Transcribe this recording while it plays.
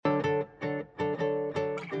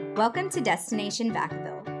Welcome to Destination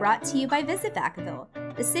Vacaville, brought to you by Visit Vacaville,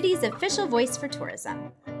 the city's official voice for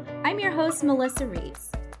tourism. I'm your host, Melissa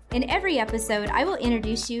Reeves. In every episode, I will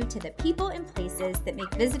introduce you to the people and places that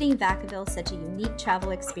make visiting Vacaville such a unique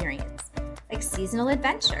travel experience, like seasonal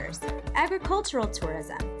adventures, agricultural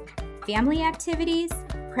tourism, family activities,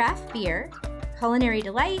 craft beer, culinary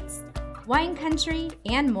delights, wine country,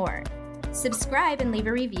 and more. Subscribe and leave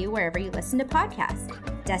a review wherever you listen to podcasts.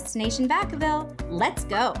 Destination Vacaville, let's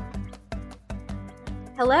go!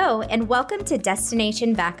 Hello, and welcome to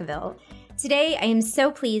Destination Vacaville. Today, I am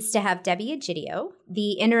so pleased to have Debbie Egidio,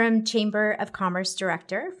 the Interim Chamber of Commerce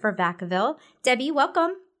Director for Vacaville. Debbie,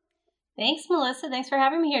 welcome. Thanks, Melissa. Thanks for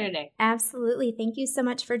having me here today. Absolutely. Thank you so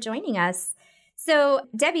much for joining us. So,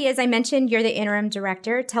 Debbie, as I mentioned, you're the Interim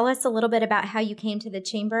Director. Tell us a little bit about how you came to the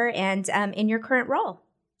Chamber and in your current role.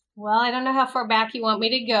 Well, I don't know how far back you want me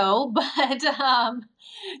to go, but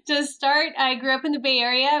to start, I grew up in the Bay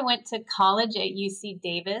Area. I went to college at UC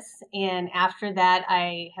Davis, and after that,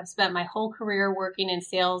 I have spent my whole career working in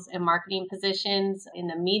sales and marketing positions in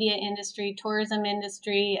the media industry, tourism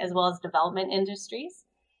industry, as well as development industries.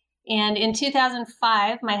 And in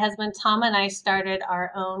 2005, my husband Tom and I started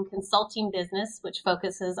our own consulting business, which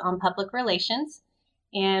focuses on public relations,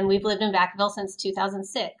 and we've lived in Vacaville since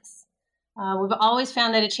 2006. We've always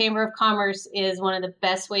found that a Chamber of Commerce is one of the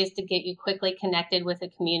best ways to get you quickly connected with a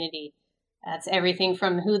community. That's everything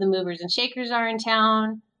from who the movers and shakers are in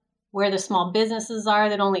town, where the small businesses are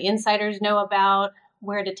that only insiders know about,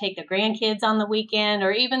 where to take the grandkids on the weekend,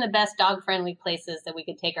 or even the best dog-friendly places that we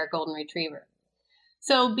could take our golden retriever.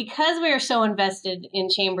 So because we are so invested in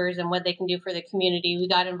chambers and what they can do for the community, we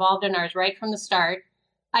got involved in ours right from the start.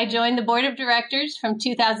 I joined the board of directors from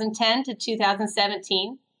 2010 to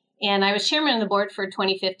 2017. And I was chairman of the board for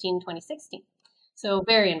 2015-2016. So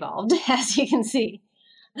very involved, as you can see.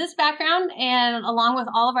 This background, and along with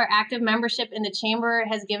all of our active membership in the Chamber,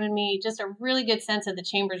 has given me just a really good sense of the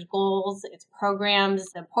Chamber's goals, its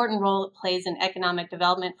programs, the important role it plays in economic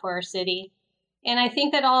development for our city. And I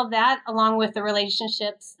think that all of that, along with the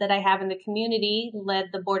relationships that I have in the community, led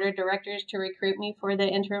the board of directors to recruit me for the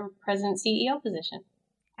interim president CEO position.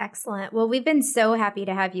 Excellent. Well, we've been so happy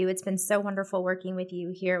to have you. It's been so wonderful working with you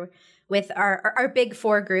here with our big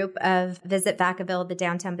four group of Visit Vacaville, the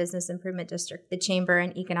Downtown Business Improvement District, the Chamber,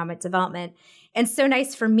 and Economic Development. And so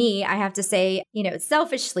nice for me, I have to say,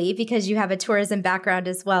 selfishly, because you have a tourism background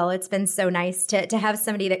as well. It's been so nice to have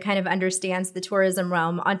somebody that kind of understands the tourism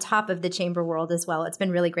realm on top of the Chamber world as well. It's been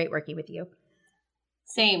really great working with you.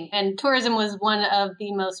 Same. And tourism was one of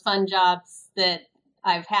the most fun jobs that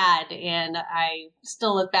I've had, and I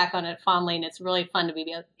still look back on it fondly, and it's really fun to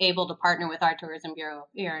be able to partner with our tourism bureau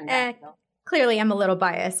here in Vacaville. Clearly, I'm a little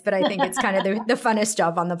biased, but I think it's kind of the funnest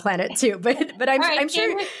job on the planet too. But I'm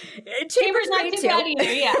sure Chamber's not too bad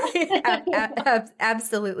either. Yeah,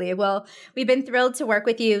 absolutely. Well, we've been thrilled to work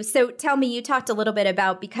with you. So tell me, you talked a little bit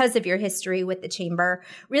about, because of your history with the Chamber,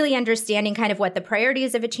 really understanding kind of what the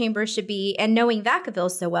priorities of a chamber should be, and knowing Vacaville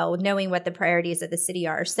so well, knowing what the priorities of the city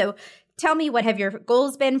are. So tell me, what have your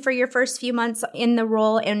goals been for your first few months in the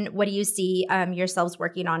role, and what do you see yourselves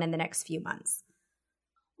working on in the next few months?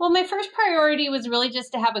 Well, my first priority was really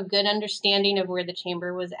just to have a good understanding of where the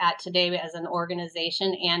Chamber was at today as an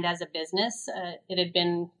organization and as a business. It had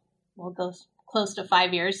been, close to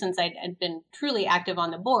 5 years since I'd been truly active on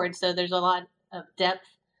the board, so there's a lot of depth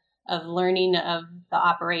of learning of the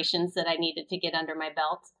operations that I needed to get under my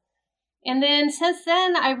belt. And then since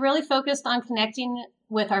then, I've really focused on connecting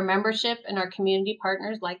with our membership and our community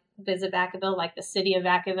partners like Visit Vacaville, like the City of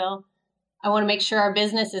Vacaville. I want to make sure our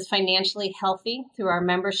business is financially healthy through our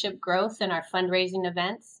membership growth and our fundraising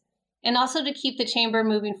events, and also to keep the Chamber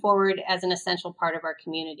moving forward as an essential part of our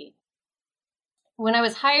community. When I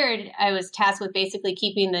was hired, I was tasked with basically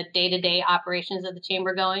keeping the day-to-day operations of the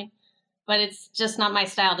Chamber going, but it's just not my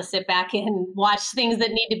style to sit back and watch things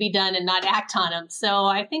that need to be done and not act on them. So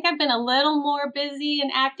I think I've been a little more busy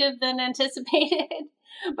and active than anticipated,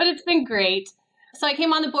 but it's been great. So I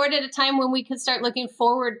came on the board at a time when we could start looking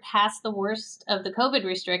forward past the worst of the COVID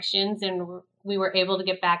restrictions, and we were able to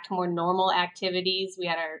get back to more normal activities. We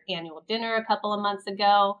had our annual dinner a couple of months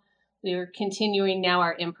ago. We are continuing now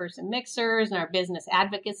our in-person mixers and our business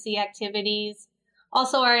advocacy activities.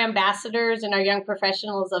 Also, our ambassadors and our young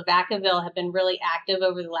professionals of Vacaville have been really active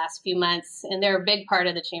over the last few months, and they're a big part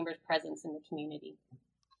of the Chamber's presence in the community.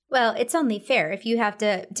 Well, it's only fair. If you have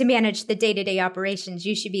to manage the day-to-day operations,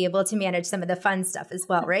 you should be able to manage some of the fun stuff as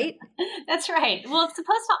well, right? That's right. Well, it's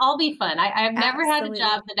supposed to all be fun. I've never had a Absolutely.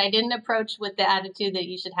 job that I didn't approach with the attitude that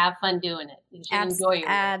you should have fun doing it. You should enjoy your work.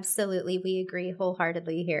 Absolutely. We agree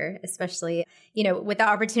wholeheartedly here, especially, with the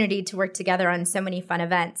opportunity to work together on so many fun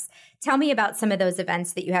events. Tell me about some of those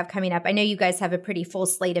events that you have coming up. I know you guys have a pretty full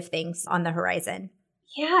slate of things on the horizon.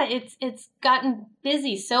 Yeah, it's gotten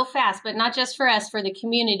busy so fast, but not just for us, for the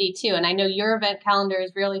community too. And I know your event calendar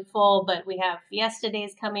is really full, but we have Fiesta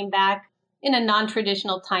Days coming back in a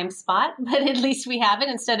non-traditional time spot, but at least we have it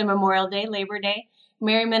instead of Memorial Day, Labor Day.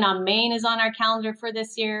 Merriman on Main is on our calendar for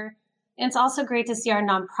this year. And it's also great to see our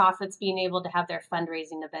nonprofits being able to have their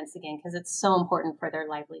fundraising events again, because it's so important for their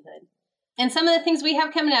livelihood. And some of the things we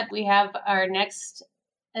have coming up, we have our next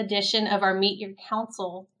edition of our Meet Your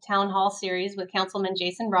Council Town Hall series with Councilman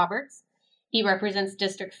Jason Roberts. He represents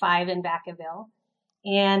District 5 in Vacaville.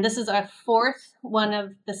 And this is our fourth one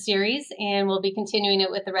of the series, and we'll be continuing it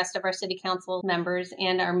with the rest of our city council members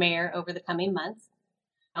and our mayor over the coming months.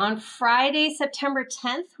 On Friday, September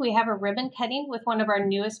 10th, we have a ribbon cutting with one of our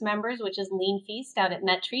newest members, which is Lean Feast out at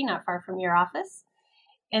Nut Tree, not far from your office.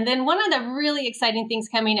 And then one of the really exciting things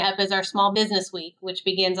coming up is our Small Business Week, which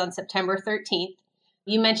begins on September 13th.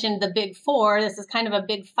 You mentioned the Big Four. This is kind of a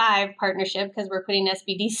Big Five partnership because we're putting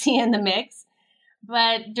SBDC in the mix.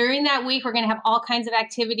 But during that week, we're going to have all kinds of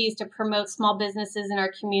activities to promote small businesses in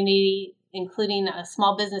our community, including a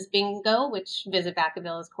small business bingo, which Visit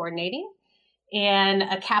Vacaville is coordinating, and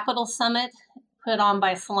a capital summit put on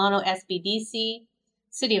by Solano SBDC.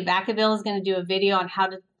 City of Vacaville is going to do a video on how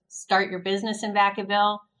to start your business in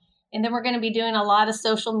Vacaville. And then we're going to be doing a lot of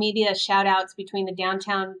social media shout outs between the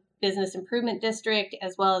Downtown Business Improvement District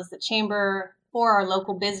as well as the Chamber for our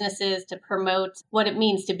local businesses to promote what it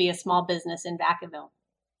means to be a small business in Vacaville.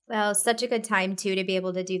 Well, such a good time, too, to be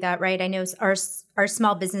able to do that, right? I know our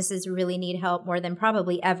small businesses really need help more than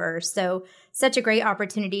probably ever. So such a great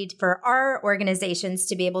opportunity for our organizations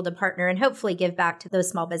to be able to partner and hopefully give back to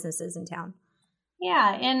those small businesses in town.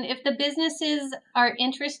 Yeah, and if the businesses are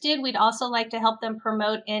interested, we'd also like to help them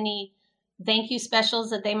promote any thank you specials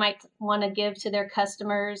that they might want to give to their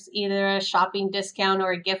customers, either a shopping discount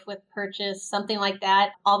or a gift with purchase, something like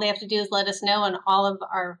that. All they have to do is let us know, and all of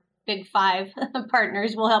our Big Five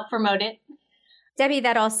partners will help promote it. Debbie,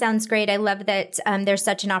 that all sounds great. I love that there's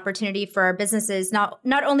such an opportunity for our businesses, not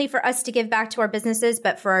only for us to give back to our businesses,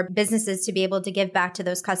 but for our businesses to be able to give back to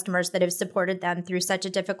those customers that have supported them through such a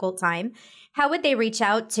difficult time. How would they reach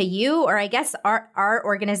out to you, or I guess our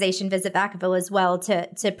organization, Visit Vacaville, as well,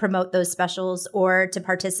 to promote those specials or to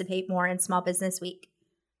participate more in Small Business Week?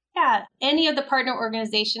 Yeah, any of the partner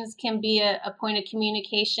organizations can be a point of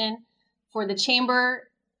communication. For the Chamber,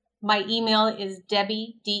 my email is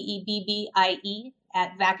Debbie, DEBBIE,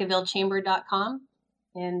 at VacavilleChamber.com.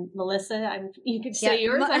 And Melissa, you could say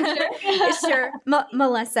yours, I'm sure. Sure.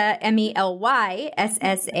 Melissa, MELYSSA,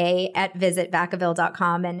 at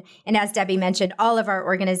visitvacaville.com. And as Debbie mentioned, all of our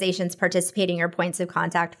organizations participating are points of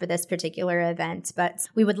contact for this particular event. But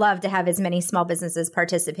we would love to have as many small businesses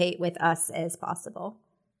participate with us as possible.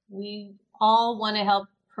 We all want to help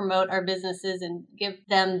promote our businesses and give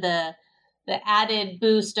them the added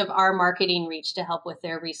boost of our marketing reach to help with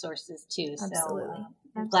their resources too. Absolutely.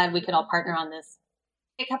 So I'm glad we could all partner on this.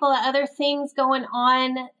 A couple of other things going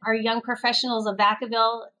on. Our Young Professionals of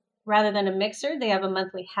Vacaville, rather than a mixer, they have a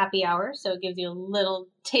monthly happy hour. So it gives you a little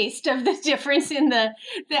taste of the difference in the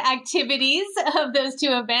activities of those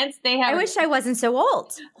two events. I wish I wasn't so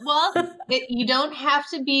old. Well, you don't have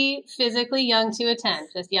to be physically young to attend,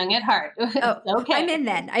 just young at heart. Oh, okay. I'm in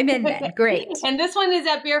then. Great. And this one is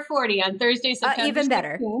at Beer 40 on Thursday, September even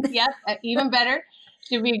better. 16th. Yep, even better.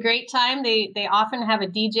 Should be a great time. They often have a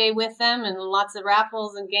DJ with them and lots of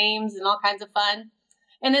raffles and games and all kinds of fun.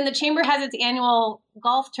 And then the Chamber has its annual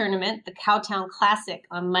golf tournament, the Cowtown Classic,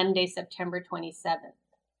 on Monday, September 27th.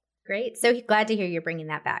 Great. So glad to hear you're bringing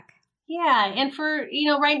that back. Yeah. And for,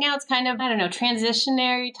 right now it's kind of,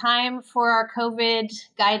 transitionary time for our COVID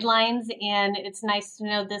guidelines. And it's nice to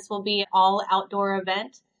know this will be an all outdoor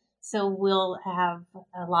event. So we'll have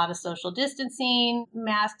a lot of social distancing,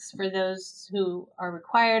 masks for those who are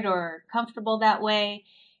required or comfortable that way.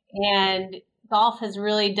 And golf has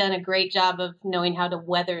really done a great job of knowing how to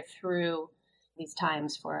weather through these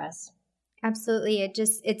times for us. Absolutely.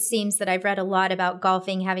 It seems that I've read a lot about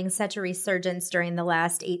golfing having such a resurgence during the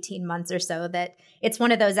last 18 months or so that it's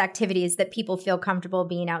one of those activities that people feel comfortable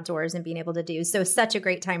being outdoors and being able to do. So such a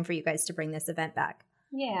great time for you guys to bring this event back.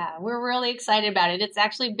 Yeah, we're really excited about it. It's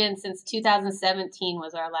actually been since 2017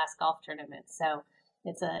 was our last golf tournament. So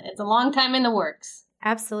it's a long time in the works.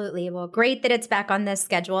 Absolutely. Well, great that it's back on this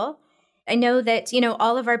schedule. I know that,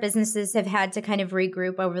 all of our businesses have had to kind of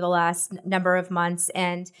regroup over the last number of months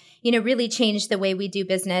and, really change the way we do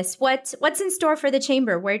business. What's in store for the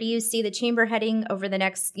Chamber? Where do you see the Chamber heading over the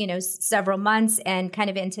next, several months and kind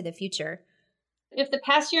of into the future? If the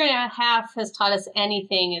past year and a half has taught us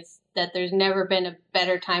anything, it's that there's never been a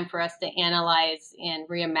better time for us to analyze and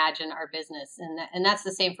reimagine our business. And that's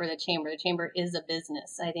the same for the Chamber. The Chamber is a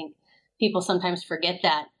business. I think people sometimes forget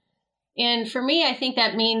that. And for me, I think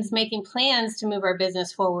that means making plans to move our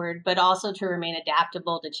business forward, but also to remain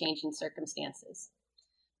adaptable to changing circumstances.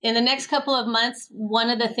 In the next couple of months, one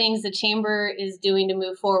of the things the Chamber is doing to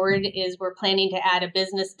move forward is we're planning to add a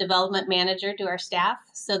business development manager to our staff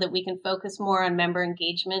so that we can focus more on member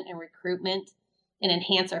engagement and recruitment and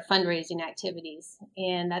enhance our fundraising activities.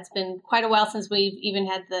 And that's been quite a while since we've even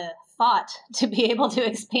had the thought to be able to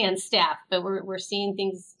expand staff, but we're seeing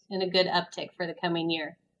things in a good uptick for the coming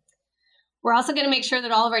year. We're also going to make sure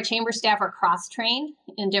that all of our Chamber staff are cross-trained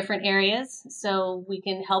in different areas so we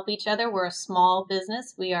can help each other. We're a small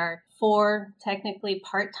business. We are 4 technically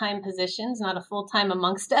part-time positions, not a full-time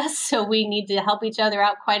amongst us. So we need to help each other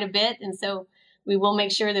out quite a bit. And so we will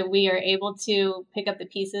make sure that we are able to pick up the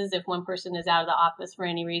pieces if one person is out of the office for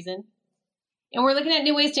any reason. And we're looking at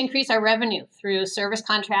new ways to increase our revenue through service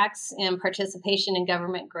contracts and participation in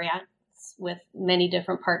government grants with many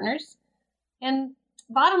different partners. And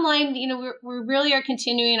bottom line, we really are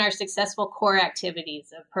continuing our successful core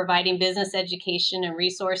activities of providing business education and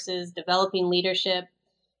resources, developing leadership,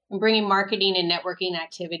 and bringing marketing and networking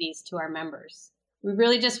activities to our members. We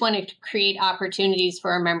really just want to create opportunities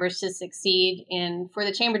for our members to succeed and for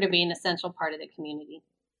the Chamber to be an essential part of the community.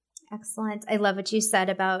 Excellent. I love what you said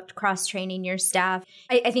about cross-training your staff.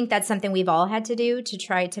 I think that's something we've all had to do to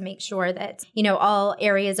try to make sure that, all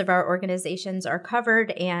areas of our organizations are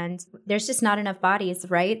covered and there's just not enough bodies,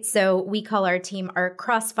 right? So we call our team our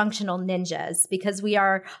cross-functional ninjas because we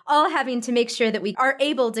are all having to make sure that we are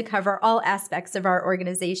able to cover all aspects of our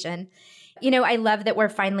organization. I love that we're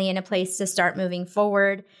finally in a place to start moving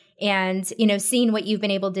forward. And, seeing what you've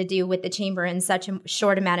been able to do with the Chamber in such a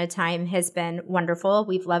short amount of time has been wonderful.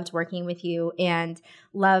 We've loved working with you and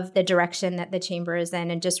love the direction that the Chamber is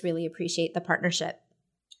in and just really appreciate the partnership.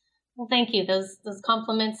 Well, thank you. Those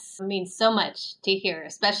compliments mean so much to hear,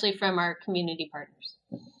 especially from our community partners.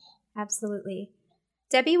 Absolutely.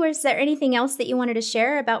 Debbie, was there anything else that you wanted to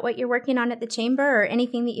share about what you're working on at the Chamber or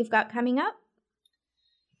anything that you've got coming up?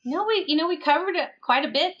 No, we covered it quite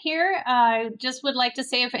a bit here. I just would like to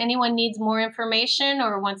say if anyone needs more information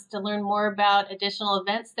or wants to learn more about additional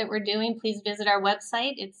events that we're doing, please visit our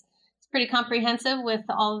website. It's pretty comprehensive with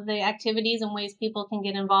all of the activities and ways people can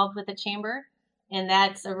get involved with the Chamber. And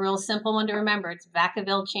that's a real simple one to remember. It's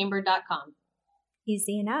VacavilleChamber.com.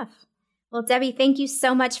 Easy enough. Well, Debbie, thank you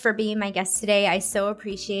so much for being my guest today. I so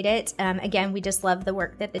appreciate it. Again, we just love the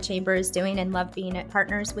work that the Chamber is doing and love being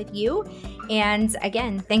partners with you. And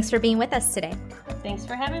again, thanks for being with us today. Thanks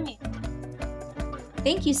for having me.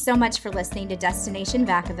 Thank you so much for listening to Destination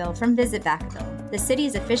Vacaville from Visit Vacaville, the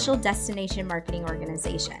city's official destination marketing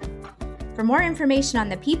organization. For more information on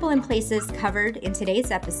the people and places covered in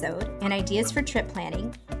today's episode and ideas for trip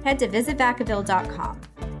planning, head to visitvacaville.com.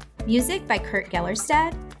 Music by Kurt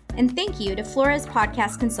Gellerstad. And thank you to Flores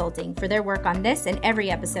Podcast Consulting for their work on this and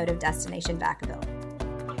every episode of Destination Vacaville.